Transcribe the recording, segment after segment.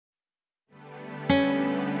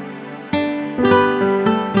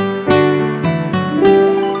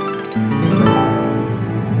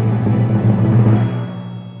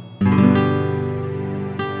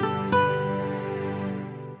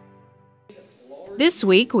This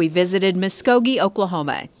week, we visited Muskogee,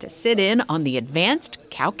 Oklahoma to sit in on the Advanced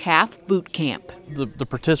Cow-Calf Boot Camp. The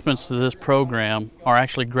participants to this program are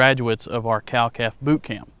actually graduates of our Cow-Calf Boot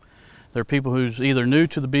Camp. They're people who's either new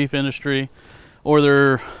to the beef industry or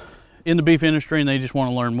they're in the beef industry and they just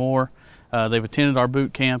want to learn more. They've attended our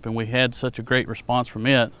boot camp and we had such a great response from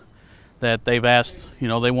it that they've asked,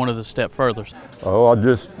 they wanted to step further. Oh, I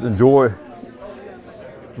just enjoy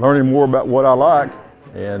learning more about what I like,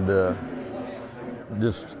 and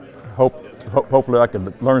just hopefully I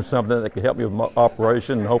can learn something that can help me with my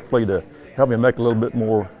operation and hopefully to help me make a little bit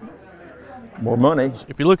more money.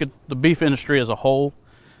 If you look at the beef industry as a whole,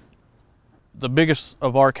 the biggest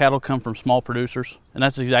of our cattle come from small producers, and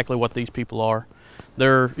that's exactly what these people are.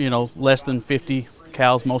 They're, less than 50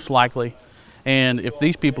 cows most likely, and if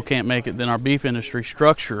these people can't make it, then our beef industry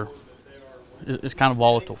structure is kind of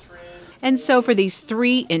volatile. And so for these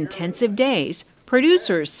 3 intensive days,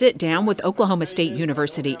 producers sit down with Oklahoma State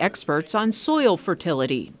University experts on soil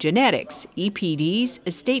fertility, genetics, EPDs,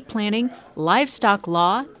 estate planning, livestock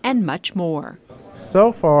law, and much more.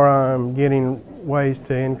 So far, I'm getting ways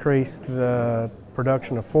to increase the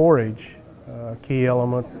production of forage, key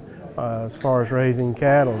element as far as raising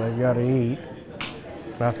cattle. They've got to eat.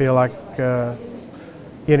 And I feel like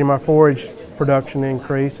getting my forage production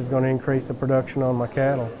increased is going to increase the production on my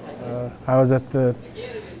cattle. I was at the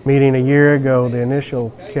meeting a year ago, the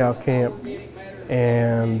initial cow camp,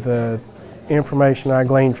 and the information I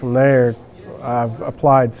gleaned from there, I've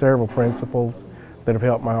applied several principles that have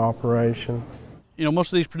helped my operation.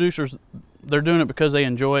 Most of these producers, they're doing it because they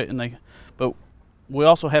enjoy it, but we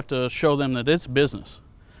also have to show them that it's business.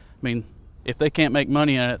 I mean, if they can't make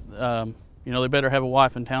money at it, they better have a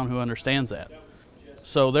wife in town who understands that.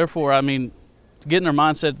 So therefore, getting their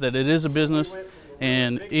mindset that it is a business,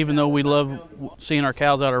 and even though we love seeing our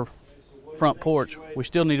cows out our front porch, we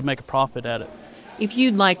still need to make a profit at it. If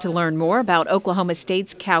you'd like to learn more about Oklahoma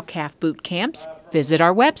State's cow-calf boot camps, visit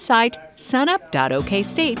our website,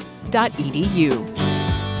 sunup.okstate.edu.